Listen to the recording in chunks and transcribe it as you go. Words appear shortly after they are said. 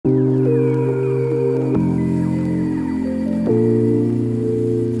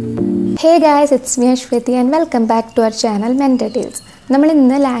Hey guys, it's me Ashwati and welcome back to our channel Mentortales. നമ്മൾ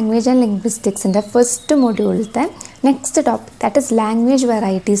ഇന്ന് language and ലിംഗ്വിസ്റ്റിക്സിൻ്റെ first മൊഡ്യൂളിലത്തെ next topic that is language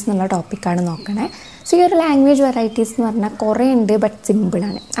varieties എന്നുള്ള ടോപ്പിക്കാണ് നോക്കണേ. So ഈ ഒരു language varieties എന്ന് പറഞ്ഞാൽ കുറേ ഉണ്ട്, ബട്ട്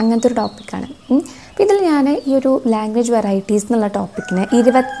സിമ്പിളാണ്, അങ്ങനത്തെ ഒരു ടോപ്പിക്കാണ്. അപ്പോൾ ഇതിൽ ഞാൻ ഈ ഒരു ലാംഗ്വേജ് വെറൈറ്റീസ് എന്നുള്ള ടോപ്പിക്കിനെ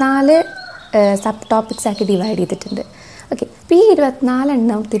 24 സബ് ടോപ്പിക്സ് ആക്കി ഡിവൈഡ് ചെയ്തിട്ടുണ്ട്. ഓക്കെ, അപ്പോൾ ഈ 24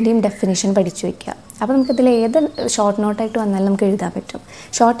 എണ്ണത്തിൻ്റെയും ഡെഫിനേഷൻ പഠിച്ചു വയ്ക്കുക. അപ്പോൾ നമുക്കിതിൽ ഏത് ഷോർട്ട് നോട്ടായിട്ട് വന്നാലും നമുക്ക് എഴുതാൻ പറ്റും,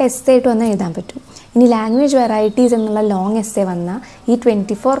 ഷോർട്ട് എസ്സേ ആയിട്ട് വന്നാൽ എഴുതാൻ പറ്റും. ഇനി ലാംഗ്വേജ് വെറൈറ്റീസ് എന്നുള്ള ലോങ് എസ്സേ വന്നാൽ ഈ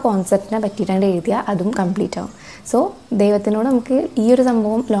 24 കോൺസെപ്റ്റിനെ പറ്റിയിട്ടാണ് എഴുതിയാൽ അതും കംപ്ലീറ്റ് ആവും. സോ ദൈവത്തിനോട് നമുക്ക് ഈ ഒരു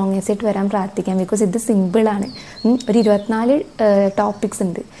സംഭവം ലോങ് എസ്സേ ആയിട്ട് വരാൻ പ്രാർത്ഥിക്കാം, ബിക്കോസ് ഇത് സിമ്പിളാണ്. ഒരു 24 ടോപ്പിക്സ്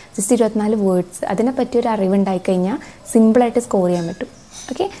ഉണ്ട്, ജസ്റ്റ് 24 വേർഡ്സ്, അതിനെപ്പറ്റി ഒരു അറിവുണ്ടായിക്കഴിഞ്ഞാൽ സിമ്പിളായിട്ട് സ്കോർ ചെയ്യാൻ പറ്റും.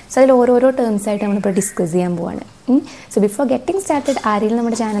 ഓക്കെ, സോ അതിൽ ഓരോരോ ടേംസ് ആയിട്ട് നമ്മളിപ്പോൾ ഡിസ്കസ് ചെയ്യാൻ പോവാണ്. സോ ബിഫോർ ഗെറ്റിംഗ് സ്റ്റാർട്ടഡ്, ആരെങ്കിലും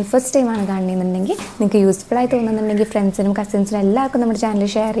നമ്മുടെ ചാനൽ ഫസ്റ്റ് ടൈമാണ് കാണുന്നുണ്ടെങ്കിൽ നിങ്ങൾക്ക് യൂസ്ഫുൾ ആയി തോന്നുന്നുണ്ടെങ്കിൽ ഫ്രണ്ട്സിനും കസിൻസിനും എല്ലാവർക്കും നമ്മുടെ ചാനൽ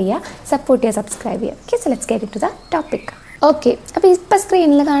ഷെയർ ചെയ്യുക, സപ്പോർട്ട് ചെയ്യുക, സബ്സ്ക്രൈബ് ചെയ്യുക. Okay, so let's get in to the topic. Okay, അപ്പോൾ ഇപ്പോൾ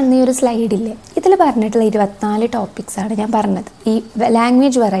സ്ക്രീനിൽ കാണുന്ന ഈ ഒരു സ്ലൈഡില്ലേ, ഇതിൽ പറഞ്ഞിട്ടുള്ള 24 ടോപ്പിക്സാണ് ഞാൻ പറഞ്ഞത്. ഈ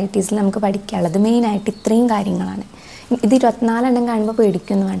ലാംഗ്വേജ് വെറൈറ്റീസിൽ നമുക്ക് പഠിക്കാനുള്ളത് മെയിനായിട്ട് ഇത്രയും കാര്യങ്ങളാണ്. ഇത് 24 എണ്ണം കാണുമ്പോൾ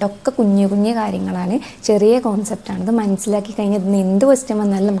പേടിക്കൊന്നും വേണ്ട, ഒക്കെ കുഞ്ഞു കുഞ്ഞു കാര്യങ്ങളാണ്, ചെറിയ കോൺസെപ്റ്റാണ്. ഇത് മനസ്സിലാക്കി കഴിഞ്ഞാൽ ഇതിന് എന്ത് ക്വസ്റ്റ്യൻ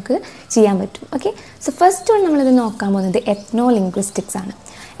വന്നാലും നമുക്ക് ചെയ്യാൻ പറ്റും. ഓക്കെ, സോ ഫസ്റ്റ് വൺ നമ്മളിത് നോക്കാൻ പോകുന്നത് എത്നോ ലിംഗ്വിസ്റ്റിക്സ് ആണ്.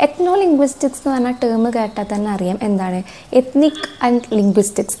 എത്നോ ലിംഗ്വിസ്റ്റിക്സ് എന്ന് പറഞ്ഞാൽ ടേം കേട്ടാൽ തന്നെ അറിയാം എന്താണ്. എത്നിക് ആൻഡ്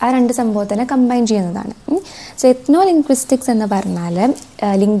ലിംഗ്വിസ്റ്റിക്സ്, ആ രണ്ട് സംഭവത്തിനെ കമ്പൈൻ ചെയ്യുന്നതാണ്. സോ എത്നോ ലിംഗ്വിസ്റ്റിക്സ് എന്ന് പറഞ്ഞാൽ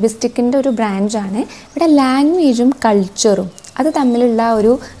ലിംഗ്വിസ്റ്റിക്കിൻ്റെ ഒരു ബ്രാഞ്ചാണ്. ഇവിടെ ലാംഗ്വേജും കൾച്ചറും അത് തമ്മിലുള്ള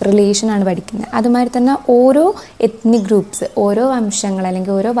ഒരു റിലേഷനാണ് പഠിക്കുന്നത്. അതുമാതിരി തന്നെ ഓരോ എത്നിക് ഗ്രൂപ്പ്സ്, ഓരോ വംശങ്ങൾ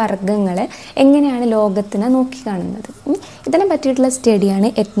അല്ലെങ്കിൽ ഓരോ വർഗ്ഗങ്ങൾ എങ്ങനെയാണ് ലോകത്തിനെ നോക്കിക്കാണുന്നത്, ഇതിനെ പറ്റിയിട്ടുള്ള സ്റ്റഡിയാണ്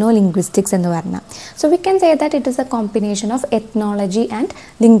എത്നോ ലിംഗ്വിസ്റ്റിക്സ് എന്ന് പറഞ്ഞാൽ. So we can say that it is A combination of എത്നോളജി and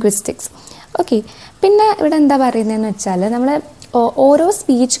linguistics. Okay, പിന്നെ ഇവിടെ എന്താ പറയുന്നതെന്ന് വെച്ചാൽ നമ്മൾ ഓരോ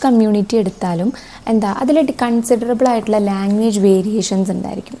സ്പീച്ച് കമ്മ്യൂണിറ്റി എടുത്താലും അതിൽ കൺസിഡറബിൾ ആയിട്ടുള്ള ലാംഗ്വേജ് വേരിയേഷൻസ്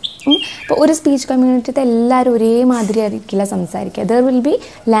ഉണ്ടായിരിക്കും. ഇപ്പോൾ ഒരു സ്പീച്ച് കമ്മ്യൂണിറ്റിത്തെ എല്ലാവരും ഒരേമാതിരി ആയിരിക്കില്ല സംസാരിക്കുക, there will be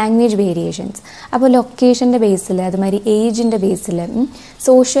language variations. അപ്പോൾ ലൊക്കേഷൻ്റെ ബേസിൽ, അതുമാതിരി ഏജിൻ്റെ ബേസിൽ,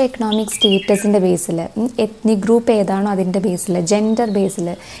 സോഷ്യോ എക്കണോമിക് സ്റ്റേറ്റസിൻ്റെ ബേസിൽ, എത്നിക് ഗ്രൂപ്പ് ഏതാണോ അതിൻ്റെ ബേസിൽ, ജെൻഡർ ബേസിൽ,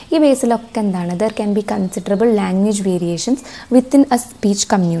 ഈ ബേസിലൊക്കെ there can be considerable language variations within A speech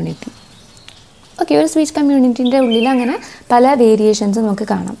community. Okay, ഒരു സ്പീച്ച് കമ്മ്യൂണിറ്റീൻ്റെ ഉള്ളിൽ അങ്ങനെ പല വേരിയേഷൻസ് നമുക്ക്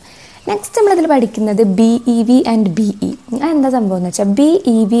കാണാം. നെക്സ്റ്റ് നമ്മളിതിൽ പഠിക്കുന്നത് BEV ആൻഡ് BE. എന്താ സംഭവം എന്ന് വെച്ചാൽ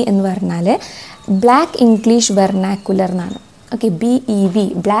BEV എന്ന് പറഞ്ഞാൽ ബ്ലാക്ക് ഇംഗ്ലീഷ് വെർനാക്കുലർ എന്നാണ്. Okay, BEV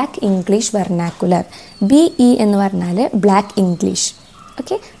black English വെർനാക്കുലർ, BE എന്ന് പറഞ്ഞാൽ ബ്ലാക്ക് ഇംഗ്ലീഷ്.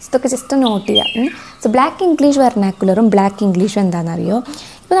 ഓക്കെ, ഇതൊക്കെ ജസ്റ്റ് നോട്ട് ചെയ്യാം. സോ ബ്ലാക്ക് ഇംഗ്ലീഷ് വെർനാക്കുലറും ബ്ലാക്ക് ഇംഗ്ലീഷും എന്താണെന്നറിയോ?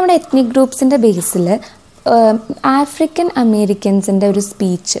 ഇപ്പോൾ നമ്മുടെ എത്നിക് ഗ്രൂപ്പ്സിൻ്റെ ബേസിൽ ആഫ്രിക്കൻ അമേരിക്കൻസിൻ്റെ ഒരു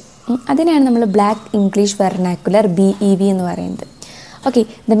സ്പീച്ച്, അതിനെയാണ് നമ്മൾ ബ്ലാക്ക് ഇംഗ്ലീഷ് വെർനാക്കുലർ BEV എന്ന് പറയുന്നത്. Okay,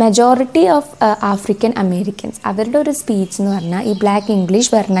 the majority of African Americans, അവരുടെ ഒരു സ്പീച്ച് എന്ന് പറഞ്ഞാൽ ഈ ബ്ലാക്ക്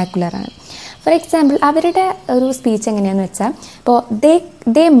ഇംഗ്ലീഷ് വെർനാക്കുലറാണ്. ഫോർ എക്സാമ്പിൾ അവരുടെ ഒരു സ്പീച്ച് എങ്ങനെയാണെന്ന് വെച്ചാൽ, ഇപ്പോൾ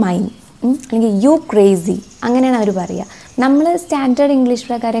ദേ മൈൻ അല്ലെങ്കിൽ യു ക്രേസി, അങ്ങനെയാണ് അവർ പറയുക. നമ്മൾ സ്റ്റാൻഡേർഡ് ഇംഗ്ലീഷ്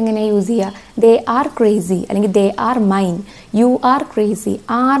പ്രകാരം എങ്ങനെയാണ് യൂസ് ചെയ്യുക? ദേ ആർ ക്രേസി അല്ലെങ്കിൽ they are mine, you are crazy,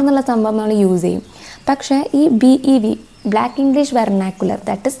 R എന്നുള്ള സംഭവം നമ്മൾ യൂസ് ചെയ്യും. പക്ഷേ ഈ BEV black English വെർനാക്കുലർ,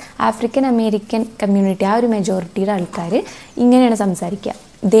 that is African American community, ആ ഒരു മെജോറിറ്റിയുടെ ആൾക്കാർ ഇങ്ങനെയാണ് സംസാരിക്കുക,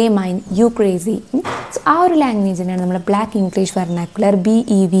 ദേ മൈൻ, യു ക്രേസി. സോ ആ ഒരു ലാംഗ്വേജിനാണ് നമ്മൾ ബ്ലാക്ക് ഇംഗ്ലീഷ് വെർനാക്കുലർ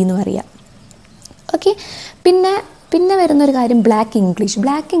BEV എന്ന് പറയുക. ഓക്കെ, പിന്നെ വരുന്നൊരു കാര്യം ബ്ലാക്ക് ഇംഗ്ലീഷ്.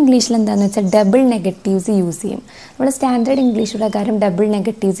 ബ്ലാക്ക് ഇംഗ്ലീഷിൽ എന്താണെന്ന് വെച്ചാൽ ഡബിൾ നെഗറ്റീവ്സ് യൂസ് ചെയ്യും. നമ്മൾ സ്റ്റാൻഡേർഡ് ഇംഗ്ലീഷ് പ്രകാരം ഡബിൾ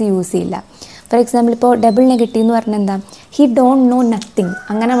നെഗറ്റീവ്സ് യൂസ് ചെയ്യില്ല. ഫോർ എക്സാമ്പിൾ ഇപ്പോൾ ഡബിൾ നെഗറ്റീവ് എന്ന് പറഞ്ഞാൽ എന്താ? ഹി ഡോണ്ട് നോ നത്തിങ്,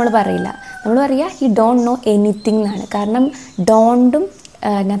 അങ്ങനെ നമ്മൾ പറയില്ല. നമ്മൾ പറയുക ഹി ഡോണ്ട് നോ എനിത്തിങ് എന്നാണ്. കാരണം ഡോണ്ടും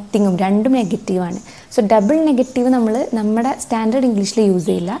നത്തിങ്ങും രണ്ടും നെഗറ്റീവാണ്. സോ ഡബിൾ നെഗറ്റീവ് നമ്മൾ നമ്മുടെ സ്റ്റാൻഡേർഡ് ഇംഗ്ലീഷിൽ യൂസ്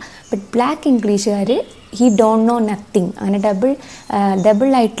ചെയ്യില്ല. ബട്ട് ബ്ലാക്ക് ഇംഗ്ലീഷുകാർ ഹി ഡോണ്ട് നോ നത്തിങ്, അങ്ങനെ ഡബിൾ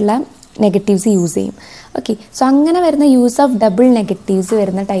ആയിട്ടുള്ള നെഗറ്റീവ്സ് യൂസ് ചെയ്യും. ഓക്കെ, സോ അങ്ങനെ വരുന്ന യൂസ് ഓഫ് ഡബിൾ നെഗറ്റീവ്സ്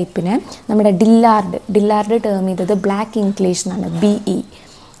വരുന്ന ടൈപ്പിനെ നമ്മുടെ ഡില്ലാർഡ് ടേം ചെയ്തത് ബ്ലാക്ക് ഇംഗ്ലീഷ് എന്നാണ്, BE.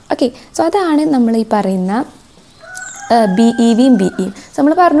 ഓക്കെ, സോ അതാണ് നമ്മൾ ഈ പറയുന്ന BEVയും BEയും. സോ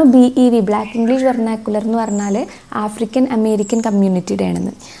നമ്മൾ പറഞ്ഞു BEV ബ്ലാക്ക് ഇംഗ്ലീഷ് വെർനാക്കുലർ എന്ന് പറഞ്ഞാൽ ആഫ്രിക്കൻ അമേരിക്കൻ കമ്മ്യൂണിറ്റിയുടെ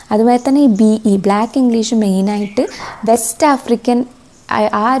ആണെന്ന്. അതുപോലെ തന്നെ ഈ BE ബ്ലാക്ക് ഇംഗ്ലീഷ് മെയിനായിട്ട് വെസ്റ്റ് ആഫ്രിക്കൻ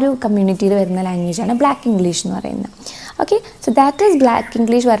ആ ഒരു കമ്മ്യൂണിറ്റിയിൽ വരുന്ന ലാംഗ്വേജാണ് ബ്ലാക്ക് ഇംഗ്ലീഷ് എന്ന് പറയുന്നത്. Okay, so that is black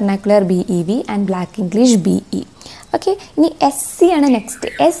English വെർനാക്കുലർ BEV and black English BE. Okay, ഇനി SE ആണ് നെക്സ്റ്റ്.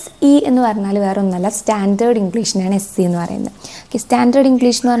 SE എന്ന് പറഞ്ഞാൽ വേറെ ഒന്നല്ല, സ്റ്റാൻഡേർഡ് ഇംഗ്ലീഷിനാണ് SE എന്ന് പറയുന്നത്. ഓക്കെ, സ്റ്റാൻഡേർഡ്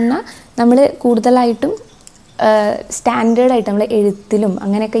ഇംഗ്ലീഷ് എന്ന് പറഞ്ഞാൽ നമ്മൾ കൂടുതലായിട്ടും സ്റ്റാൻഡേർഡായിട്ട് നമ്മൾ എഴുത്തിലും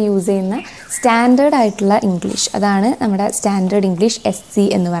അങ്ങനെയൊക്കെ യൂസ് ചെയ്യുന്ന സ്റ്റാൻഡേർഡ് ആയിട്ടുള്ള ഇംഗ്ലീഷ്, അതാണ് നമ്മുടെ സ്റ്റാൻഡേർഡ് ഇംഗ്ലീഷ് SE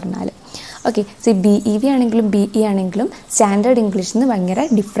എന്ന് പറഞ്ഞാൽ. ഓക്കെ, സോ BEV ആണെങ്കിലും BE ആണെങ്കിലും സ്റ്റാൻഡേർഡ് ഇംഗ്ലീഷിൽ നിന്ന് ഭയങ്കര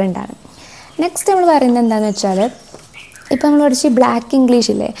ഡിഫറെൻ്റ് ആണ്. നെക്സ്റ്റ് നമ്മൾ പറയുന്നത് എന്താണെന്ന് വെച്ചാൽ, ഇപ്പോൾ നമ്മൾ പഠിച്ച ബ്ലാക്ക് ഇംഗ്ലീഷ്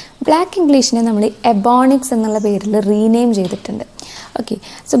ഇല്ലേ, ബ്ലാക്ക് ഇംഗ്ലീഷിനെ നമ്മൾ എബോണിക്സ് എന്നുള്ള പേരിൽ റീനെയിം ചെയ്തിട്ടുണ്ട്. Okay,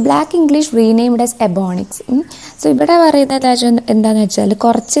 so black English renamed as എബോണിക്സ്. So ഇവിടെ പറയുന്നത് എന്താണെന്ന് വെച്ചാൽ,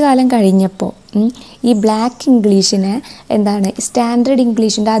 കുറച്ച് കാലം കഴിഞ്ഞപ്പോൾ ഈ ബ്ലാക്ക് ഇംഗ്ലീഷിനെ സ്റ്റാൻഡേർഡ്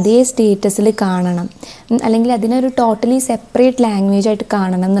ഇംഗ്ലീഷിൻ്റെ അതേ സ്റ്റേറ്റസിൽ കാണണം, അല്ലെങ്കിൽ അതിനൊരു ടോട്ടലി സെപ്പറേറ്റ് ലാംഗ്വേജ് ആയിട്ട്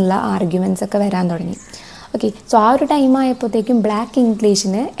കാണണം എന്നുള്ള ആർഗ്യുമെൻറ്റ്സ് ഒക്കെ വരാൻ തുടങ്ങി. ഓക്കെ, സോ ആ ഒരു ടൈം ആയപ്പോഴത്തേക്കും ബ്ലാക്ക്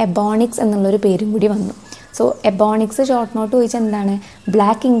ഇംഗ്ലീഷിന് എബോണിക്സ് എന്നുള്ളൊരു പേരും കൂടി വന്നു. സോ എബോണിക്സ് ഷോർട്ട് നോട്ട് ചോദിച്ചാൽ എന്താണ്,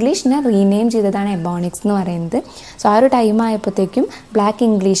 ബ്ലാക്ക് ഇംഗ്ലീഷിനെ റീനെയിം ചെയ്തതാണ് എബോണിക്സ് എന്ന് പറയുന്നത്. സോ ആ ഒരു ടൈം ആയപ്പോഴത്തേക്കും ബ്ലാക്ക്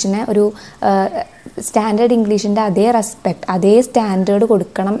ഇംഗ്ലീഷിനെ ഒരു സ്റ്റാൻഡേർഡ് ഇംഗ്ലീഷിൻ്റെ അതേ സ്റ്റാൻഡേർഡ്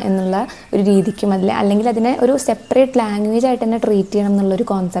കൊടുക്കണം എന്നുള്ള ഒരു രീതിക്കും അല്ലെങ്കിൽ അതിനെ ഒരു സെപ്പറേറ്റ് ലാംഗ്വേജ് ആയിട്ട് തന്നെ ട്രീറ്റ് ചെയ്യണം എന്നുള്ളൊരു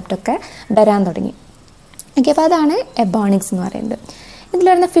കോൺസെപ്റ്റൊക്കെ വരാൻ തുടങ്ങി. ഓക്കെ, അപ്പോൾ അതാണ് എബോണിക്സ് എന്ന് പറയുന്നത്. ഇതിൽ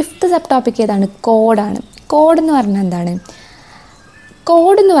വരുന്ന 5th സബ് ടോപ്പിക് ഏതാണ്? കോഡാണ്. കോഡ് എന്ന് പറഞ്ഞാൽ എന്താണ്?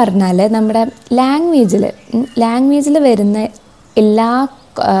 കോഡ് എന്ന് പറഞ്ഞാൽ നമ്മുടെ ലാംഗ്വേജിൽ വരുന്ന എല്ലാ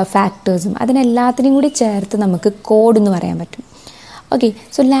ഫാക്ടേഴ്സും അതിനെല്ലാത്തിനും കൂടി ചേർത്ത് നമുക്ക് കോഡ് എന്ന് പറയാൻ പറ്റും. ഓക്കെ,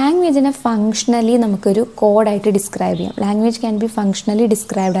 സോ ലാംഗ്വേജിനെ ഫങ്ഷണലി നമുക്കൊരു കോഡായിട്ട് ഡിസ്ക്രൈബ് ചെയ്യാം. Language can be functionally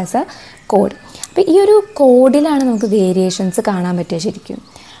described as A code. അപ്പോൾ ഈ ഒരു കോഡിലാണ് നമുക്ക് വേരിയേഷൻസ് കാണാൻ പറ്റുക ശരിക്കും.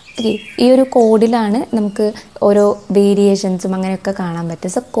 ഓക്കെ, ഈ ഒരു കോഡിലാണ് നമുക്ക് ഓരോ വേരിയേഷൻസും അങ്ങനെയൊക്കെ കാണാൻ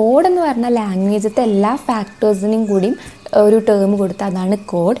പറ്റും. സോ കോഡ് എന്ന് പറഞ്ഞാൽ ലാംഗ്വേജിലത്തെ എല്ലാ ഫാക്ടേഴ്സിനും കൂടിയും ഒരു ടേം കൊടുത്ത് അതാണ്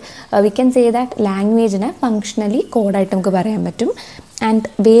code. We can say that ലാംഗ്വേജിനെ functionally കോഡായിട്ട് നമുക്ക് പറയാൻ പറ്റും. And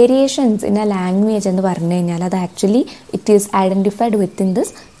variations in A language എന്ന് പറഞ്ഞു കഴിഞ്ഞാൽ അത് actually it is identified within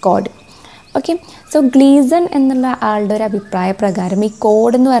this code. Okay, so Gleeson എന്നുള്ള ആളുടെ ഒരു അഭിപ്രായ പ്രകാരം ഈ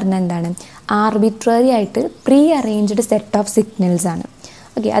കോഡ് എന്ന് പറഞ്ഞാൽ എന്താണ്, ആർബിട്രറി ആയിട്ട് pre arranged set of signals ആണ്.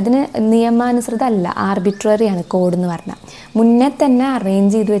 ഓക്കെ, അതിന് നിയമാനുസൃതമല്ല, ആർബിട്രറി ആണ് കോഡ് എന്ന് പറഞ്ഞാൽ. മുന്നേ തന്നെ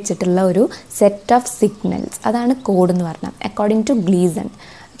അറേഞ്ച് ചെയ്ത് വെച്ചിട്ടുള്ള ഒരു സെറ്റ് ഓഫ് സിഗ്നൽസ്, അതാണ് കോഡ് എന്ന് പറഞ്ഞാൽ according to Gleeson.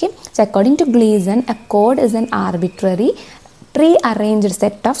 Okay, so according to Gleeson A code is an arbitrary pre arranged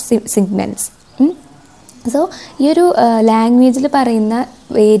set of signals. So ഈ ഒരു ലാംഗ്വേജിൽ പറയുന്ന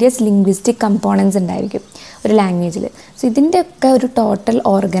വേരിയസ് ലിംഗ്വിസ്റ്റിക് കമ്പോണൻസ് ഉണ്ടായിരിക്കും ഒരു ലാംഗ്വേജിൽ. സോ ഇതിൻ്റെയൊക്കെ ഒരു ടോട്ടൽ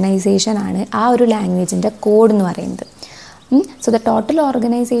ഓർഗനൈസേഷനാണ് ആ ഒരു ലാംഗ്വേജിൻ്റെ കോഡ് എന്ന് പറയുന്നത്. So the total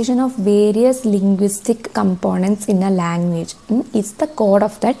organization of various linguistic components in a language is the code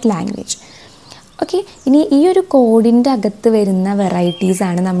of that language. Okay, ഇനി ഈ ഒരു കോഡിൻ്റെ അകത്ത് വരുന്ന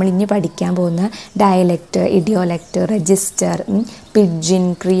വെറൈറ്റീസാണ് നമ്മൾ ഇനി പഠിക്കാൻ പോകുന്ന ഡയലക്റ്റ്, ഇഡിയോലക്റ്റ്, രജിസ്റ്റർ, പിഡ്ജിൻ,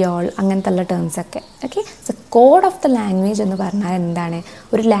 ക്രിയോൾ അങ്ങനത്തെ ഉള്ള ടേംസൊക്കെ. Okay, so code of the language എന്ന് പറഞ്ഞാൽ എന്താണ്,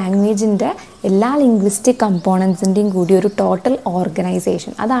 ഒരു ലാംഗ്വേജിൻ്റെ എല്ലാ ലിംഗ്വിസ്റ്റിക് കമ്പോണൻസിൻ്റെയും കൂടി ഒരു ടോട്ടൽ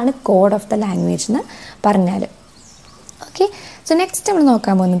ഓർഗനൈസേഷൻ, അതാണ് കോഡ് ഓഫ് ദ ലാംഗ്വേജ് എന്ന് പറഞ്ഞാൽ. ഓക്കെ, സോ നെക്സ്റ്റ് നമ്മൾ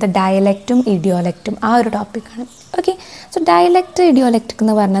നോക്കാൻ പോകുന്നത് ഡയലക്റ്റും ഇഡിയോലക്റ്റും ആ ഒരു ടോപ്പിക്കാണ്. ഓക്കെ, സോ ഡയലക്റ്റ് ഇഡിയോലക്റ്റ്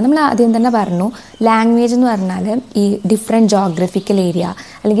എന്ന് പറഞ്ഞാൽ നമ്മൾ ആദ്യം തന്നെ പറഞ്ഞു, ലാംഗ്വേജ് എന്ന് പറഞ്ഞാൽ ഈ ഡിഫറെൻറ്റ് ജോഗ്രഫിക്കൽ ഏരിയ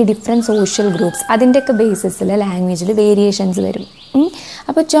അല്ലെങ്കിൽ ഡിഫറെൻറ്റ് സോഷ്യൽ ഗ്രൂപ്പ്സ് അതിൻ്റെയൊക്കെ ബേസിസിൽ ലാംഗ്വേജിൽ വേരിയേഷൻസ് വരും.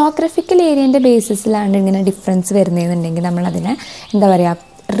 അപ്പോൾ ജോഗ്രഫിക്കൽ ഏരിയൻ്റെ ബേസിസിലാണ് ഇങ്ങനെ ഡിഫറൻസ് വരുന്നതെന്നുണ്ടെങ്കിൽ നമ്മളതിനെ എന്താ പറയുക,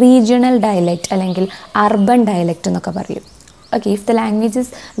 റീജിയണൽ ഡയലക്റ്റ് അല്ലെങ്കിൽ അർബൻ ഡയലക്റ്റ് എന്നൊക്കെ പറയും. Okay, if the language is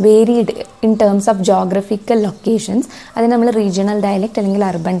varied in terms of geographical locations, അതിന് നമ്മൾ റീജിയണൽ ഡയലക്റ്റ് അല്ലെങ്കിൽ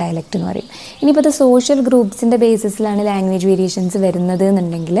അർബൻ ഡയലക്റ്റ് എന്ന് പറയും. ഇനിയിപ്പോൾ അത് സോഷ്യൽ ഗ്രൂപ്പ്സിൻ്റെ ബേസിസിലാണ് ലാംഗ്വേജ് വേരിയേഷൻസ് വരുന്നത്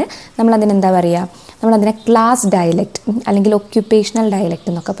എന്നുണ്ടെങ്കിൽ നമ്മളതിനെന്താ പറയുക, നമ്മളതിനെ ക്ലാസ് ഡയലക്റ്റ് അല്ലെങ്കിൽ ഒക്യുപ്പേഷണൽ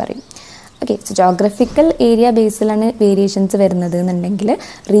ഡയലക്റ്റ് എന്നൊക്കെ പറയും. ഓക്കെ, സോ ജോഗ്രഫിക്കൽ ഏരിയ ബേസിലാണ് വേരിയേഷൻസ് വരുന്നത് എന്നുണ്ടെങ്കിൽ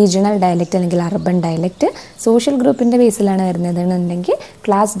റീജിയണൽ ഡയലക്റ്റ് അല്ലെങ്കിൽ അർബൻ ഡയലക്റ്റ്, സോഷ്യൽ ഗ്രൂപ്പിൻ്റെ ബേസിലാണ് വരുന്നത് എന്നുണ്ടെങ്കിൽ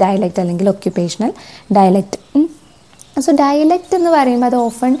ക്ലാസ് ഡയലക്റ്റ് അല്ലെങ്കിൽ ഒക്യുപ്പേഷണൽ ഡയലക്റ്റ്. സോ ഡയലക്റ്റ് എന്ന് പറയുമ്പോൾ അത്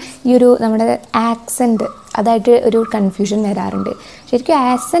ഓഫൺ ഈ ഒരു നമ്മുടെ ആക്സെൻറ്റ് അതായിട്ട് ഒരു കൺഫ്യൂഷൻ വരാറുണ്ട്. ശരിക്കും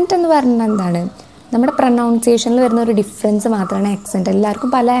ആക്സെൻറ്റ് എന്ന് പറഞ്ഞാൽ എന്താണ്, നമ്മുടെ പ്രൊനൗൺസിയേഷനിൽ വരുന്ന ഒരു ഡിഫറൻസ് മാത്രമാണ് ആക്സെൻറ്റ്. എല്ലാവർക്കും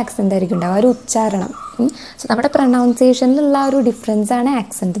പല ആക്സെൻ്റ് ആയിരിക്കും ഉണ്ടാവുക, ഒരു ഉച്ചാരണം. സോ നമ്മുടെ പ്രൊനൗൺസിയേഷനിലുള്ള ഒരു ഡിഫറൻസാണ്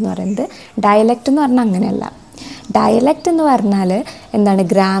ആക്സെൻറ്റ് എന്ന് പറയുന്നത്. ഡയലക്റ്റ് എന്ന് പറഞ്ഞാൽ അങ്ങനെയല്ല. ഡയലക്റ്റ് എന്ന് പറഞ്ഞാൽ എന്താണ്,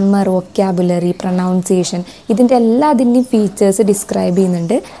 ഗ്രാമർ, വൊക്കാബുലറി, പ്രൊനൗൺസിയേഷൻ ഇതിൻ്റെ അതിൻ്റെയും ഫീച്ചേഴ്സ് ഡിസ്ക്രൈബ്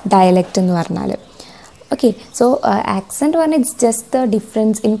ചെയ്യുന്നുണ്ട് ഡയലക്റ്റ് എന്ന് പറഞ്ഞാൽ. Okay, so accent one is just the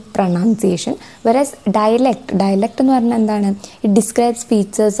difference in pronunciation, whereas dialect എന്ന് പറഞ്ഞാൽ എന്താണ്, it describes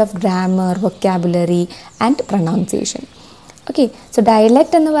features of grammar, vocabulary and pronunciation. Okay, so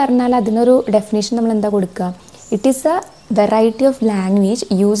dialect എന്ന് പറഞ്ഞാൽ അതിനൊരു ഡെഫിനേഷൻ നമ്മൾ എന്താ കൊടുക്കുക, it is a variety of language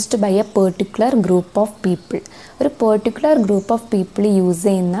used by a particular group of people. ഒരു particular group of people use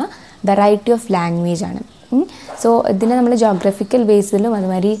ചെയ്യുന്ന വെറൈറ്റി ഓഫ് ലാംഗ്വേജ് ആണ്. So ഇതിനെ നമ്മൾ ജോഗ്രഫിക്കൽ ബേസിലും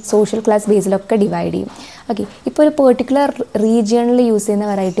അതുമാതിരി സോഷ്യൽ ക്ലാസ് ബേസിലൊക്കെ ഡിവൈഡ് ചെയ്യും. ഓക്കെ, ഇപ്പോൾ ഒരു പെർട്ടിക്കുലർ റീജിയണിൽ യൂസ് ചെയ്യുന്ന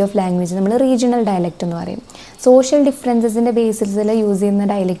വെറൈറ്റി ഓഫ് ലാംഗ്വേജ് നമ്മൾ റീജിയണൽ ഡയലക്റ്റ് എന്ന് പറയും. സോഷ്യൽ ഡിഫറൻസസിൻ്റെ ബേസിസിൽ യൂസ് ചെയ്യുന്ന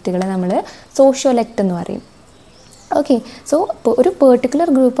ഡയലക്റ്റുകളെ നമ്മൾ സോഷ്യോലെക്റ്റ് എന്ന് പറയും. ഓക്കെ. സോ ഒരു particular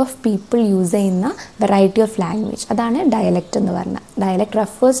group of people use ചെയ്യുന്ന വെറൈറ്റി ഓഫ് ലാംഗ്വേജ്, അതാണ് ഡയലക്റ്റ് എന്ന് പറഞ്ഞാൽ. Dialect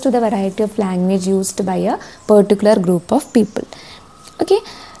refers to the variety of language used by A particular group of people. Okay.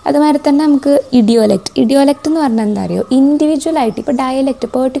 അതുമാതിരി തന്നെ നമുക്ക് ഇഡിയോലക്റ്റ്. ഇഡിയോലക്റ്റ് എന്ന് പറഞ്ഞാൽ എന്താ അറിയോ, ഇൻഡിവിജ്വൽ ആയിട്ട് ഇപ്പോൾ dialect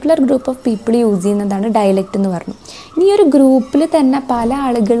particular group of people use ചെയ്യുന്നതാണ് ഡയലക്റ്റ് എന്ന് പറഞ്ഞു. ഇനി ഒരു ഗ്രൂപ്പിൽ തന്നെ പല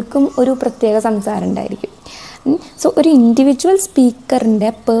ആളുകൾക്കും ഒരു പ്രത്യേക സംസാരം ഉണ്ടായിരിക്കും. സോ ഒരു ഇൻഡിവിജ്വൽ സ്പീക്കറിൻ്റെ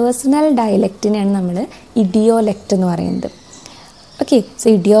പേഴ്സണൽ ഡയലക്റ്റിനെയാണ് നമ്മൾ ഇഡിയോലക്റ്റ് എന്ന് പറയുന്നത്. Okay. So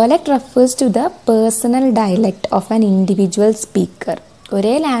ഇഡിയോലക്റ്റ് refers to the personal dialect of an individual speaker.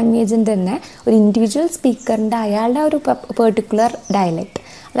 ഒരേ ലാംഗ്വേജിൻ്റെ തന്നെ ഒരു ഇൻഡിവിജ്വൽ സ്പീക്കറിൻ്റെ അയാളുടെ ഒരു പെർട്ടിക്കുലർ ഡയലക്റ്റ്,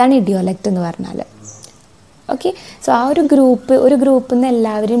 അതാണ് ഇഡിയോലക്റ്റ് എന്ന് പറഞ്ഞാൽ. ഓക്കെ. സോ ആ ഒരു ഗ്രൂപ്പിൽ നിന്ന്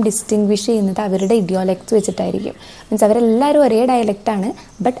എല്ലാവരെയും ഡിസ്റ്റിങ്വിഷ് ചെയ്യുന്നത് അവരുടെ ഇഡിയോലക്ട്സ് വെച്ചിട്ടായിരിക്കും. മീൻസ് അവരെല്ലാവരും ഒരേ ഡയലക്റ്റാണ്,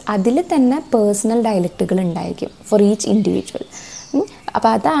 ബട്ട് അതിൽ തന്നെ പേഴ്സണൽ ഡയലക്റ്റുകൾ ഉണ്ടായിരിക്കും ഫോർ ഈച്ച് ഇൻഡിവിജ്വൽ. അപ്പോൾ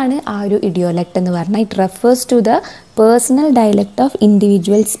അതാണ് ആ ഒരു ഇഡിയോലക്റ്റ് എന്ന് പറഞ്ഞാൽ. It refers to the personal dialect of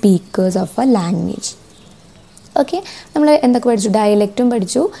individual speakers of A language. Okay. നമ്മൾ എന്തൊക്കെ പഠിച്ചു? ഡയലക്റ്റും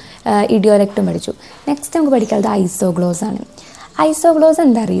പഠിച്ചു, ഇഡിയോലക്റ്റും പഠിച്ചു. നെക്സ്റ്റ് നമുക്ക് പഠിക്കാനുള്ളത് ഐസോഗ്ലോസ് ആണ്. ഐസോഗ്ലോസ്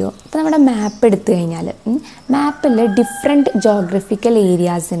എന്താ അറിയോ, ഇപ്പോൾ നമ്മുടെ മാപ്പ് എടുത്തു കഴിഞ്ഞാൽ മാപ്പിൽ ഡിഫറെൻറ്റ് ജോഗ്രഫിക്കൽ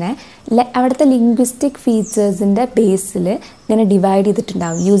ഏരിയാസിനെ അവിടുത്തെ ലിംഗ്വിസ്റ്റിക് ഫീച്ചേഴ്സിൻ്റെ ബേസിൽ ഇങ്ങനെ ഡിവൈഡ്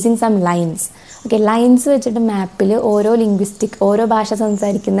ചെയ്തിട്ടുണ്ടാകും using some lines. Okay. Lines വെച്ചിട്ട് മാപ്പിൽ ഓരോ ഭാഷ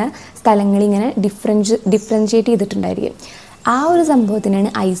സംസാരിക്കുന്ന സ്ഥലങ്ങൾ ഇങ്ങനെ ഡിഫറൻഷിയേറ്റ് ചെയ്തിട്ടുണ്ടായിരിക്കും. ആ ഒരു സംഭവത്തിനാണ്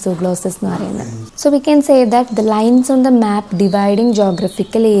ഐസോഗ്ലോസസ് എന്ന് പറയുന്നത്. So we can say that the lines on the map dividing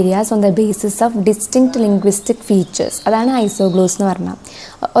geographical areas on the basis of distinct linguistic features, അതാണ് ഐസോഗ്ലോസ് എന്ന് പറഞ്ഞാൽ.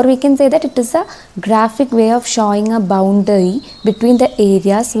 Or we can say that it is A graphic way of showing A boundary between the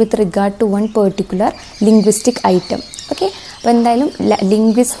areas with regard to one particular linguistic item. Okay. അപ്പോൾ എന്തായാലും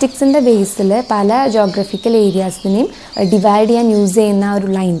ലിംഗ്വിസ്റ്റിക്സിൻ്റെ ബേസിൽ പല geographical ഏരിയാസിനെയും divide ചെയ്യാൻ use ചെയ്യുന്ന ഒരു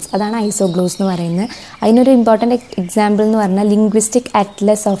lines, അതാണ് ഐസോഗ്ലോസ് എന്ന് പറയുന്നത്. അതിനൊരു ഇമ്പോർട്ടൻ്റ് എക്സാമ്പിൾ എന്ന് പറഞ്ഞാൽ linguistic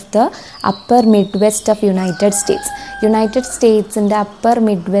Atlas of the upper mid west of United സ്റ്റേറ്റ്സിൻ്റെ upper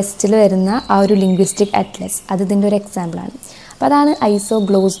mid വെസ്റ്റിൽ വരുന്ന ആ ഒരു ലിംഗ്വിസ്റ്റിക് അറ്റ്ലസ്, അത് ഇതിൻ്റെ ഒരു എക്സാമ്പിളാണ്. അപ്പോൾ അതാണ്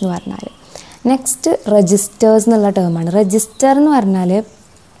ഐസോഗ്ലോസ് എന്ന് പറഞ്ഞാൽ. നെക്സ്റ്റ് രജിസ്റ്റേഴ്സ് എന്നുള്ള ടേമാണ്. രജിസ്റ്റർ എന്ന് പറഞ്ഞാൽ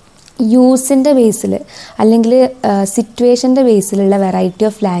യൂസിൻ്റെ ബേസിൽ അല്ലെങ്കിൽ സിറ്റുവേഷൻ്റെ ബേസിലുള്ള വെറൈറ്റി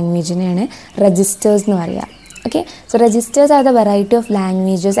ഓഫ് ലാംഗ്വേജിനെയാണ് രജിസ്റ്റേഴ്സ് എന്ന് പറയുക. Okay, so registers are the variety of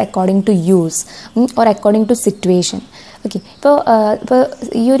languages according to use or according to situation. Okay, ഇപ്പോൾ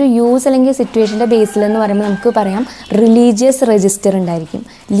ഈ ഒരു യൂസ് അല്ലെങ്കിൽ സിറ്റുവേഷൻ്റെ ബേസിൽ എന്ന് പറയുമ്പോൾ നമുക്ക് പറയാം റിലീജിയസ് രജിസ്റ്റർ ഉണ്ടായിരിക്കും,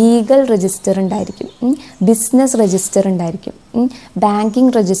 ലീഗൽ രജിസ്റ്റർ ഉണ്ടായിരിക്കും, ബിസിനസ് രജിസ്റ്റർ ഉണ്ടായിരിക്കും,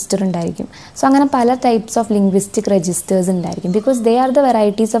 ബാങ്കിങ് രജിസ്റ്റർ ഉണ്ടായിരിക്കും. സോ അങ്ങനെ പല ടൈപ്സ് ഓഫ് ലിംഗ്വിസ്റ്റിക് രജിസ്റ്റേഴ്സ് ഉണ്ടായിരിക്കും because they are the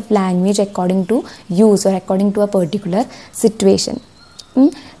varieties of language according to use or according to A particular situation.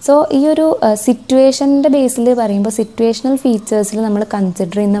 So ഈ ഒരു സിറ്റുവേഷൻ്റെ ബേസിൽ പറയുമ്പോൾ സിറ്റുവേഷണൽ ഫീച്ചേഴ്സിൽ നമ്മൾ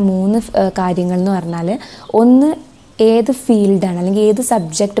കൺസിഡർ ചെയ്യുന്ന 3 കാര്യങ്ങൾ എന്ന് പറഞ്ഞാൽ ഒന്ന് ഏത് ഫീൽഡാണ് അല്ലെങ്കിൽ ഏത്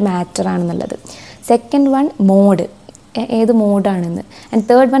സബ്ജക്റ്റ് മാറ്റർ ആണെന്നുള്ളത്, സെക്കൻഡ് വൺ മോഡ് ഏത് മോഡാണെന്ന്, and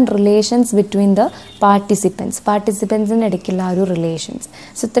third one relations between the പാർട്ടിസിപ്പൻസിൻ്റെ ഇടയ്ക്കുള്ള ആ ഒരു റിലേഷൻസ്.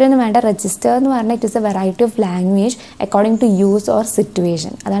 സോ ഇത്രയൊന്നും വേണ്ട. രജിസ്റ്റർ എന്ന് പറഞ്ഞാൽ it is A variety of language according to use or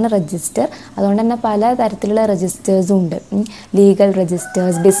situation, അതാണ് രജിസ്റ്റർ. അതുകൊണ്ട് തന്നെ പല തരത്തിലുള്ള രജിസ്റ്റേഴ്സും ഉണ്ട്, legal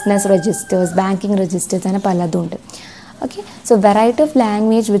registers, business registers, banking registers, അങ്ങനെ പലതും ഉണ്ട്. Okay, so variety of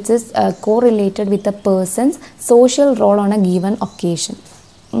language which is correlated with a person's social role on a given occasion.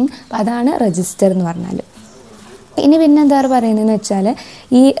 അതാണ് രജിസ്റ്റർ എന്ന് പറഞ്ഞാൽ. ഇനി പിന്നെ എന്താ പറയുന്നതെന്ന് വെച്ചാൽ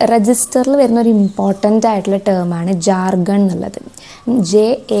ഈ രജിസ്റ്ററിൽ വരുന്നൊരു ഇമ്പോർട്ടൻ്റ് ആയിട്ടുള്ള ടേമാണ് ജാർഗൺ എന്നുള്ളത്.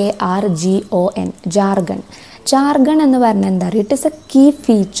 JARGON, ജാർഗൺ എന്ന് പറഞ്ഞാൽ എന്താ പറയുക, it is A key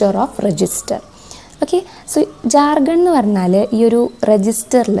feature of register. Okay, so jargon എന്ന് പറഞ്ഞാൽ ഈ ഒരു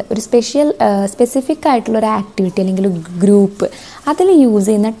രജിസ്റ്ററിൽ ഒരു സ്പെസിഫിക് ആയിട്ടുള്ള ഒരു ആക്ടിവിറ്റി അല്ലെങ്കിൽ ഗ്രൂപ്പ് അതിൽ യൂസ്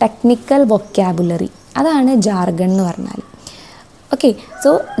ചെയ്യുന്ന ടെക്നിക്കൽ വൊക്കാബുലറി, അതാണ് ജാർഗൺ എന്ന് പറഞ്ഞാൽ. Okay,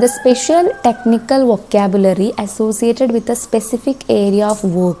 so the special technical vocabulary associated with a specific area of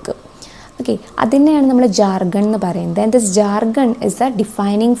work. Okay, അതിനെയാണ് നമ്മൾ ജാർഗൺ എന്ന് പറയുന്നത്. And this jargon is A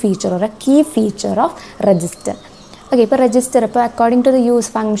defining feature or A key feature of register. Okay, ഇപ്പോൾ register ഇപ്പോൾ according to the use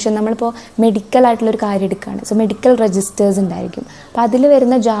function നമ്മളിപ്പോൾ medical ആയിട്ടുള്ളൊരു കാര്യം എടുക്കുകയാണ്. സോ മെഡിക്കൽ രജിസ്റ്റേഴ്സ് ഉണ്ടായിരിക്കും. അപ്പോൾ അതിൽ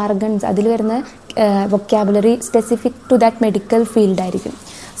വരുന്ന ജാർഗൺസ്, അതിൽ വരുന്ന vocabulary specific to that medical field ആയിരിക്കും.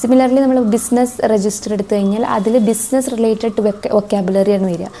 സിമിലർലി നമ്മൾ ബിസിനസ് രജിസ്റ്റർ എടുത്തു കഴിഞ്ഞാൽ അതിൽ ബിസിനസ് റിലേറ്റഡ് ടു വൊക്കാബുലറിയാണ്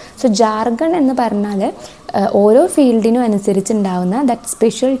വരിക. സോ ജാർഗൺ എന്ന് പറഞ്ഞാൽ ഓരോ ഫീൽഡിനും അനുസരിച്ചുണ്ടാവുന്ന ദാറ്റ്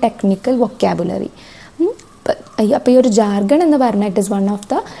സ്പെഷ്യൽ ടെക്നിക്കൽ വൊക്കാബുലറി. അപ്പോൾ ഈ ഒരു ജാർഗൺ എന്ന് പറഞ്ഞാൽ it is one of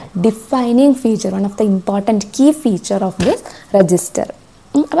the defining feature, one of the important key feature of this register.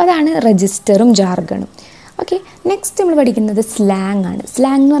 അപ്പോൾ അതാണ് രജിസ്റ്ററും ജാർഗണും. ഓക്കെ, നെക്സ്റ്റ് നമ്മൾ പഠിക്കുന്നത് സ്ലാങ് ആണ്.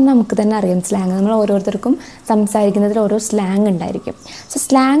 സ്ലാങ് എന്ന് പറഞ്ഞാൽ നമുക്ക് തന്നെ അറിയാം, സ്ലാങ് നമ്മൾ ഓരോരുത്തർക്കും സംസാരിക്കുന്നതിൽ ഓരോ സ്ലാങ് ഉണ്ടായിരിക്കും. സോ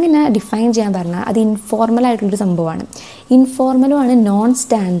സ്ലാങ്ങിനെ ഡിഫൈൻ ചെയ്യാൻ പറഞ്ഞാൽ അത് ഇൻഫോർമൽ ആയിട്ടുള്ളൊരു സംഭവമാണ്. ഇൻഫോർമലുമാണ്, നോൺ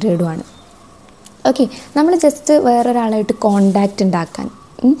സ്റ്റാൻഡേർഡുമാണ്. ഓക്കെ, നമ്മൾ ജസ്റ്റ് വേറൊരാളായിട്ട് കോണ്ടാക്റ്റ് ഉണ്ടാക്കാൻ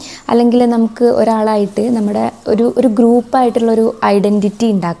അല്ലെങ്കിൽ നമുക്ക് ഒരാളായിട്ട് നമ്മുടെ ഒരു ഗ്രൂപ്പായിട്ടുള്ളൊരു ഐഡൻറ്റിറ്റി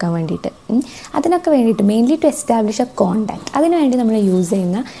ഉണ്ടാക്കാൻ വേണ്ടിയിട്ട്, അതിനൊക്കെ വേണ്ടിയിട്ട് mainly to establish A contact, അതിനു വേണ്ടി നമ്മൾ യൂസ്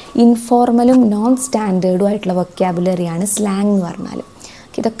ചെയ്യുന്ന ഇൻഫോർമലും നോൺ സ്റ്റാൻഡേർഡും ആയിട്ടുള്ള വൊക്കാബുലറിയാണ് സ്ലാങ് എന്ന് പറഞ്ഞാൽ.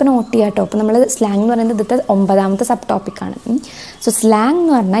 ഇതൊക്കെ നോട്ട് ചെയ്യാം കേട്ടോ. അപ്പോൾ നമ്മൾ സ്ലാങ് എന്ന് പറയുന്നത് ഇന്നത്തെ 9ാമത്തെ സബ് ടോപ്പിക്കാണ്. സോ സ്ലാങ്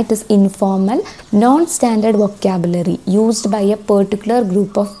എന്ന് പറഞ്ഞാൽ it is informal non standard vocabulary used by A particular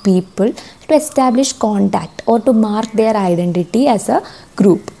group of people to establish contact or two mark there identity as A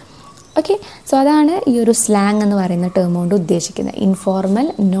group. Okay, so അതാണ് ഈ ഒരു സ്ലാങ് എന്ന് പറയുന്ന ടേം കൊണ്ട് ഉദ്ദേശിക്കുന്നത്. Informal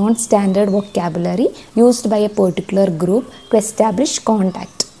non standard vocabulary used by A particular group to establish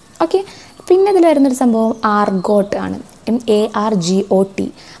contact. Okay, പിന്നെ ഇതിൽ വരുന്നൊരു സംഭവം ആർഗോട്ട് ആണ്. ARGOT,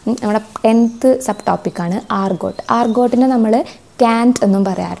 നമ്മുടെ 10th സബ് ടോപ്പിക്കാണ് ആർഗോട്ട്. ആർഗോട്ടിനെ നമ്മൾ ക്യാൻറ്റ് എന്നും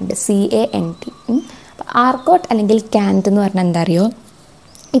പറയാറുണ്ട്, CANT. ആർഗോട്ട് അല്ലെങ്കിൽ ക്യാൻറ്റ് എന്ന് പറഞ്ഞാൽ എന്താ അറിയോ,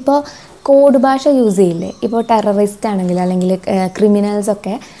 ഇപ്പോൾ കോഡ് ഭാഷ യൂസ് ചെയ്യില്ലേ, ഇപ്പോൾ ടെററിസ്റ്റ് ആണെങ്കിൽ അല്ലെങ്കിൽ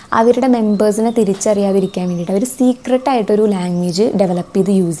ക്രിമിനൽസൊക്കെ അവരുടെ മെമ്പേഴ്സിനെ തിരിച്ചറിയാതിരിക്കാൻ വേണ്ടിയിട്ട് അവർ സീക്രട്ടായിട്ടൊരു ലാംഗ്വേജ് ഡെവലപ്പ്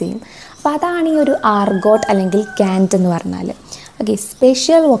ചെയ്ത് യൂസ് ചെയ്യും. അപ്പോൾ അതാണ് ഈ ഒരു ആർഗോട്ട് അല്ലെങ്കിൽ ക്യാൻറ്റ് എന്ന് പറഞ്ഞാൽ. Okay,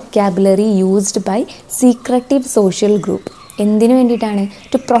 special vocabulary used by secretive social group. എന്തിനു വേണ്ടിയിട്ടാണ്?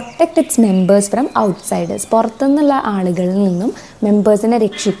 To protect it's members from outsiders. പുറത്തുനിന്നുള്ള ആളുകളിൽ നിന്നും മെമ്പേഴ്സിനെ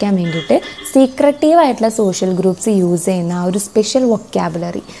രക്ഷിക്കാൻ വേണ്ടിയിട്ട് സീക്രട്ടീവായിട്ടുള്ള സോഷ്യൽ ഗ്രൂപ്പ്സ് യൂസ് ചെയ്യുന്ന ആ ഒരു സ്പെഷ്യൽ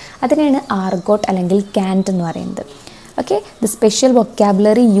വൊക്കാബുലറി, അതിനെയാണ് ആർഗോട്ട് അല്ലെങ്കിൽ ക്യാൻറ്റ് എന്ന് പറയുന്നത്. Okay, the special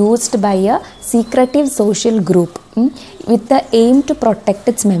vocabulary used by A secretive social group with the aim to protect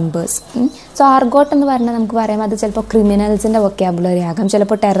it's members. So ആർഗോട്ട് എന്ന് പറഞ്ഞാൽ നമുക്ക് പറയാം അത് ചിലപ്പോൾ ക്രിമിനൽസിൻ്റെ വൊക്കാബുലറി ആകാം,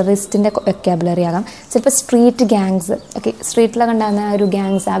 ചിലപ്പോൾ ടെററിസ്റ്റിൻ്റെ വൊക്കാബുലറി ആകാം, ചിലപ്പോൾ സ്ട്രീറ്റ് ഗ്യാങ്സ്, ഓക്കെ സ്ട്രീറ്റിലൊക്കെ ഉണ്ടാകുന്ന ഒരു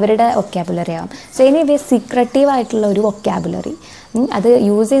ഗ്യാങ്സ് അവരുടെ വൊക്കാബുലറി ആകാം. സോ എനിവേ സീക്രട്ടീവ് ആയിട്ടുള്ള ഒരു വൊക്കാബുലറി അത്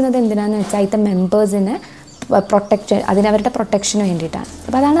യൂസ് ചെയ്യുന്നത് എന്തിനാണെന്ന് വെച്ചാൽ അതിൻ്റെ മെമ്പേഴ്സിനെ പ്രൊട്ടക്റ്റ്, അവരുടെ പ്രൊട്ടക്ഷന് വേണ്ടിയിട്ടാണ്.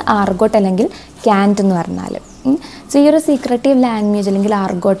 അപ്പോൾ അതാണ് ആർഗോട്ട് അല്ലെങ്കിൽ ക്യാൻറ്റ് എന്ന് പറഞ്ഞാൽ. സോ ഈ ഒരു സീക്രട്ടീവ് ലാംഗ്വേജ് അല്ലെങ്കിൽ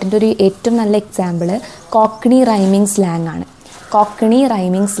ആർഗോട്ടിൻ്റെ ഒരു ഏറ്റവും നല്ല എക്സാമ്പിൾ കോക്കണി റൈമിംഗ് സ്ലാങ് ആണ്. കോക്കണി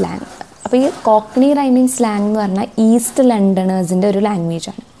റൈമിംഗ് സ്ലാങ്. അപ്പോൾ ഈ കോക്കണി റൈമിംഗ് സ്ലാങ് എന്ന് പറഞ്ഞാൽ ഈസ്റ്റ് ലണ്ടനേഴ്സിൻ്റെ ഒരു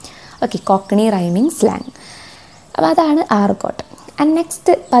ലാംഗ്വേജാണ്. Okay, കോക്കണി rhyming slang. അപ്പോൾ അതാണ് ആർഗോട്ട്. ആൻഡ്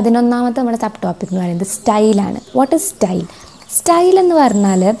നെക്സ്റ്റ് 11ാമത്തെ നമ്മുടെ സബ് ടോപ്പിക് എന്ന് പറയുന്നത് സ്റ്റൈലാണ്. What is style? സ്റ്റൈൽ എന്ന്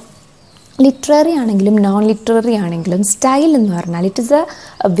പറഞ്ഞാൽ ലിറ്റററി ആണെങ്കിലും നോൺ ലിറ്റററി ആണെങ്കിലും സ്റ്റൈൽ എന്ന് പറഞ്ഞാൽ it is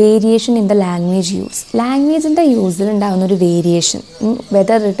A variation in the language use. ലാംഗ്വേജിൻ്റെ യൂസിൽ ഉണ്ടാകുന്ന ഒരു variation,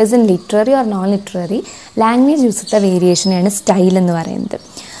 whether it is in literary or non literary, language യൂസിലത്തെ വേരിയേഷനെയാണ് style എന്ന് പറയുന്നത്.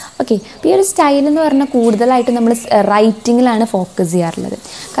 ഓക്കെ, അപ്പോൾ ഈ ഒരു സ്റ്റൈൽ എന്ന് പറഞ്ഞാൽ കൂടുതലായിട്ട് നമ്മൾ റൈറ്റിങ്ങിലാണ് ഫോക്കസ് ചെയ്യാറുള്ളത്.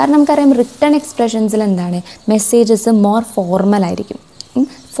 കാരണം നമുക്കറിയാം റിട്ടൺ എക്സ്പ്രഷൻസിൽ എന്താണ്, മെസ്സേജസ് മോർ ഫോർമൽ ആയിരിക്കും,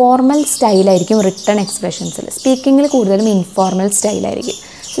 ഫോർമൽ സ്റ്റൈലായിരിക്കും റിട്ടൺ എക്സ്പ്രഷൻസിൽ. സ്പീക്കിങ്ങിൽ കൂടുതലും ഇൻഫോർമൽ സ്റ്റൈലായിരിക്കും.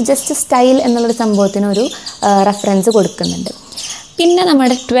 സോ ജസ്റ്റ് സ്റ്റൈൽ എന്നുള്ളൊരു സംഭവത്തിനൊരു റെഫറൻസ് കൊടുക്കുന്നുണ്ട്. പിന്നെ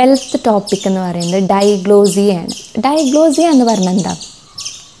നമ്മുടെ 12th ടോപ്പിക് എന്ന് പറയുന്നത് ഡൈഗ്ലോസിയയാണ്. ഡൈഗ്ലോസിയ എന്ന് പറഞ്ഞാൽ എന്താ,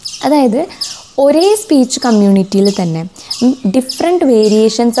 അതായത് ഒരേ സ്പീച്ച് കമ്മ്യൂണിറ്റിയിൽ തന്നെ ഡിഫറെൻറ്റ്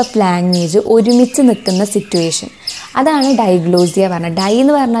വേരിയേഷൻസ് ഓഫ് ലാംഗ്വേജ് ഒരുമിച്ച് നിൽക്കുന്ന സിറ്റുവേഷൻ, അതാണ് ഡൈഗ്ലോസിയ പറഞ്ഞത്. ഡൈ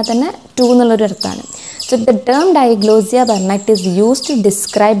എന്ന് പറഞ്ഞാൽ തന്നെ 2 എന്നുള്ളൊരു അർത്ഥമാണ്. So the term diglossia പറഞ്ഞാൽ it is used to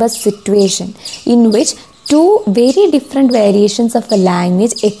describe a situation in which 2 very different variations of a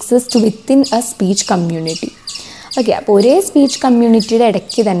language exist within a speech community. Okay, അപ്പോൾ ഒരേ സ്പീച്ച് കമ്മ്യൂണിറ്റിയുടെ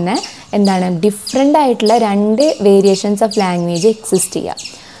ഇടയ്ക്ക് തന്നെ എന്താണ് ഡിഫറെൻ്റ് ആയിട്ടുള്ള 2 വേരിയേഷൻസ് ഓഫ് ലാംഗ്വേജ് എക്സിസ്റ്റ്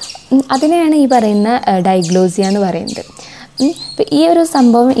ചെയ്യുക, അതിനെയാണ് ഈ പറയുന്ന ഡൈഗ്ലോസിയ എന്ന് പറയുന്നത്. അപ്പോൾ ഈ ഒരു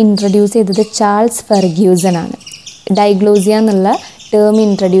സംഭവം ഇൻട്രൊഡ്യൂസ് ചെയ്തത് ചാൾസ് ഫെർഗ്യൂസൺ ആണ്. ഡൈഗ്ലോസിയ എന്നുള്ള ടേം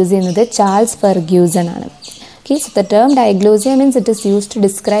ഇൻട്രൊഡ്യൂസ് ചെയ്യുന്നത് ചാൾസ് ഫെർഗ്യൂസൺ ആണ്. Okay, so the term diglossia means it is used to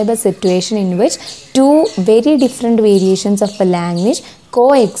describe a situation in which 2 very different variations of a language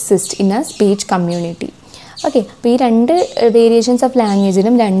coexist in a speech community. Okay, അപ്പോൾ ഈ 2 variations of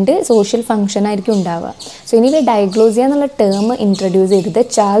ലാംഗ്വേജിനും 2 social function ആയിരിക്കും ഉണ്ടാവുക. So anyway ഡൈഗ്ലോസിയ എന്നുള്ള term introduce ചെയ്തത്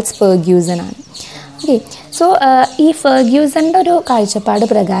Charles Ferguson ആണ്. Okay, so ഈ ഫെർഗ്യൂസൻ്റെ ഒരു കാഴ്ചപ്പാട്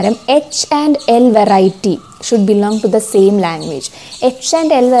പ്രകാരം H and L variety should belong to the same language. H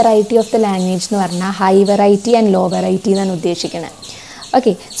and L variety of the language എന്ന് പറഞ്ഞാൽ high variety and law variety എന്നാണ് ഉദ്ദേശിക്കുന്നത്.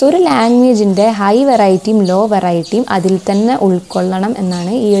 ഓക്കെ, സോ ഒരു ലാംഗ്വേജിൻ്റെ ഹൈ വെറൈറ്റിയും ലോ വെറൈറ്റിയും അതിൽ തന്നെ ഉൾക്കൊള്ളണം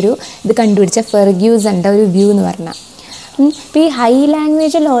എന്നാണ് ഈ ഒരു ഇത് കണ്ടുപിടിച്ച ഫെർഗ്യൂസൻ്റെ ഒരു വ്യൂ എന്ന് പറഞ്ഞാൽ. ഇപ്പോൾ ഈ ഹൈ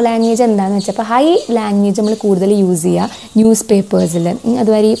ലാംഗ്വേജ് ലോ ലാംഗ്വേജ് എന്താണെന്ന് വെച്ചാൽ, അപ്പോൾ ഹൈ ലാംഗ്വേജ് നമ്മൾ കൂടുതൽ യൂസ് ചെയ്യുക ന്യൂസ് പേപ്പേഴ്സിൽ,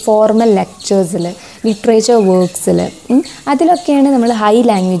 അതുപോലെ ഈ ഫോർമൽ ലെക്ചേഴ്സിൽ, ലിറ്ററേച്ചർ വർക്ക്സിൽ, അതിലൊക്കെയാണ് നമ്മൾ ഹൈ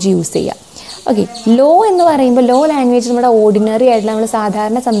ലാംഗ്വേജ് യൂസ് ചെയ്യുക. ഓക്കെ, ലോ എന്ന് പറയുമ്പോൾ ലോ ലാംഗ്വേജ് നമ്മുടെ ഓർഡിനറി ആയിട്ട് നമ്മൾ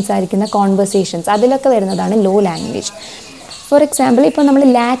സാധാരണ സംസാരിക്കുന്ന കോൺവെർസേഷൻസ് അതിലൊക്കെ വരുന്നതാണ് ലോ ലാംഗ്വേജ്. ഫോർ എക്സാമ്പിൾ, ഇപ്പോൾ നമ്മൾ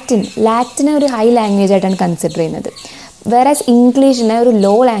ലാറ്റിനെ ഒരു ഹൈ ലാംഗ്വേജ് ആയിട്ടാണ് കൺസിഡർ ചെയ്യുന്നത്. വേറാസ് ഇംഗ്ലീഷിനെ ഒരു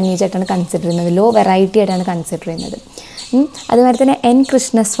ലോ ലാംഗ്വേജ് ആയിട്ടാണ് കൺസിഡർ ചെയ്യുന്നത്, ലോ വെറൈറ്റി ആയിട്ടാണ് കൺസിഡർ ചെയ്യുന്നത്. അതുപോലെ തന്നെ എൻ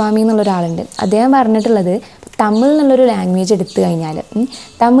കൃഷ്ണസ്വാമി എന്നുള്ളൊരാളുണ്ട്. അദ്ദേഹം പറഞ്ഞിട്ടുള്ളത് തമിഴ് എന്നുള്ളൊരു ലാംഗ്വേജ് എടുത്തു കഴിഞ്ഞാൽ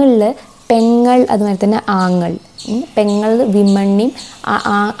തമിഴിൽ പെങ്ങൾ, അതുപോലെ തന്നെ ആങ്ങൾ, പെങ്ങൾ വിമണ്ണിയും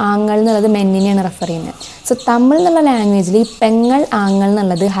ആങ്ങൾ എന്നുള്ളത് മെന്നിനെയാണ് റെഫർ ചെയ്യുന്നത്. സോ തമിഴ് എന്നുള്ള ലാംഗ്വേജിൽ ഈ പെങ്ങൾ ആങ്ങൾ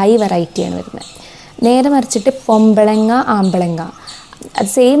എന്നുള്ളത് ഹൈ വെറൈറ്റിയാണ് വരുന്നത്. നേരെ മറിച്ചിട്ട് പൊമ്പളങ്ങ ആമ്പളങ്ങ അത്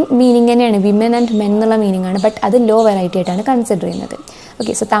സെയിം മീനിങ് തന്നെയാണ്, വിമൻ ആൻഡ് മെൻ എന്നുള്ള മീനിങ് ആണ്, ബട്ട് അത് ലോ വെറൈറ്റി ആയിട്ടാണ് കൺസിഡർ ചെയ്യുന്നത്.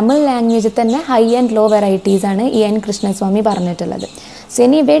 ഓക്കെ, സോ തമിഴ് ലാംഗ്വേജിൽ തന്നെ ഹൈ ആൻഡ് ലോ വെറൈറ്റീസ് ആണ് ഈ എൻ കൃഷ്ണസ്വാമി പറഞ്ഞിട്ടുള്ളത്. So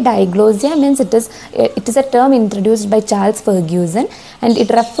anyway, diglossia means it is a term introduced by Charles Ferguson, and it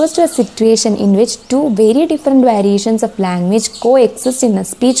refers to a situation in which two very different variations of language coexist in a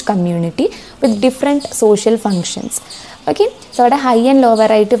speech community with different social functions. Okay, so അവിടെ high and law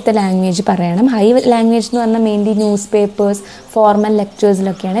variety of the language പറയണം. High language എന്ന് പറഞ്ഞാൽ mainly news papers, formal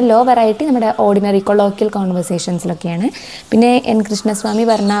ലെക്ചേഴ്സിലൊക്കെയാണ്. Law variety നമ്മുടെ ordinary colloquial കോൺവെർസേഷൻസിലൊക്കെയാണ്. പിന്നെ N Krishnaswamy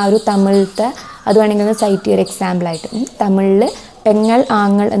പറഞ്ഞ ആ ഒരു തമിഴത്തെ അത് വേണമെങ്കിൽ ഒന്ന് സൈറ്റ് ചെയ്യൊരു എക്സാമ്പിളായിട്ട്, തമിഴിൽ പെങ്ങൾ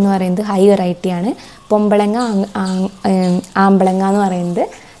ആങ്ങൾ എന്ന് പറയുന്നത് ഹൈ വെറൈറ്റിയാണ്, പൊമ്പളങ്ങ ആമ്പളങ്ങ എന്ന് പറയുന്നത്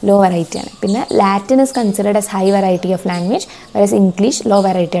ലോ വെറൈറ്റിയാണ്. പിന്നെ Latin is considered as high variety of language, whereas English law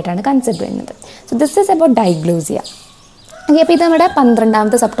variety ആയിട്ടാണ് കൺസിഡർ ചെയ്യുന്നത്. So this is about ഡൈഗ്ലോസിയ. Okay, അപ്പോൾ ഇത് നമ്മുടെ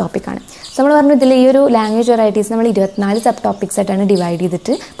 12ാമത്തെ സബ് ടോപ്പിക്കാണ്. സോ നമ്മൾ പറഞ്ഞു ഇതിൽ ഈ ഒരു ലാംഗ്വേജ് വെറൈറ്റീസ് നമ്മൾ 24 സബ് ടോപ്പിക്സ് ആയിട്ടാണ് ഡിവൈഡ്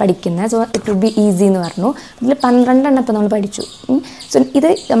ചെയ്തിട്ട് പഠിക്കുന്നത്. So it would be easy എന്ന് പറഞ്ഞു. ഇതിൽ 12 ഇപ്പോൾ നമ്മൾ പഠിച്ചു. സോ ഇത്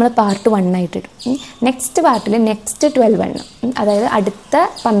നമ്മൾ പാർട്ട് 1 ആയിട്ട് ഇടും. നെക്സ്റ്റ് പാർട്ടിൽ നെക്സ്റ്റ് 12 എണ്ണം, അതായത് അടുത്ത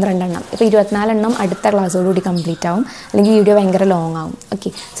 12 എണ്ണം. ഇപ്പോൾ 24 എണ്ണം അടുത്ത ക്ലാസ്സോടുകൂടി കംപ്ലീറ്റ് ആവും, അല്ലെങ്കിൽ വീഡിയോ ഭയങ്കര ലോങ് ആവും.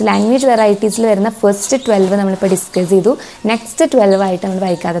 ഓക്കെ, സോ ലാംഗ്വേജ് വെറൈറ്റീസിൽ വരുന്ന ഫസ്റ്റ് 12 നമ്മളിപ്പോൾ ഡിസ്കസ് ചെയ്തു. നെക്സ്റ്റ് 12 ആയിട്ട് നമ്മൾ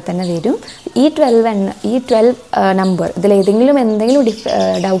വൈകാതെ തന്നെ വരും. ഈ 12 നമ്പർ ഇതിൽ എന്തെങ്കിലും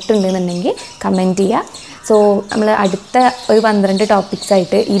ഡൗട്ട് ഉണ്ടെന്നുണ്ടെങ്കിൽ കമൻറ്റ് ചെയ്യുക. സോ നമ്മൾ അടുത്ത ഒരു 12 ടോപ്പിക്സ്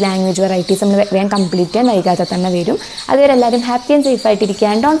ആയിട്ട് ഈ ലാംഗ്വേജ് വെറൈറ്റീസ് നമ്മൾ വേഗം കംപ്ലീറ്റ് ചെയ്യാൻ വൈകാതെ തന്നെ വരും. അതുവരെ എല്ലാവരും ഹാപ്പി ആൻഡ് സേഫ് ആയിട്ടിരിക്കുക.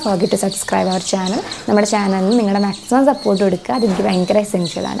 And don't forget to subscribe our channel. നമ്മുടെ ചാനലിൽ നിങ്ങളുടെ മാക്സിമം സപ്പോർട്ട് കൊടുക്കുക, അതെനിക്ക് ഭയങ്കര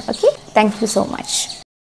എസെൻഷ്യലാണ്. Okay, thank you so much.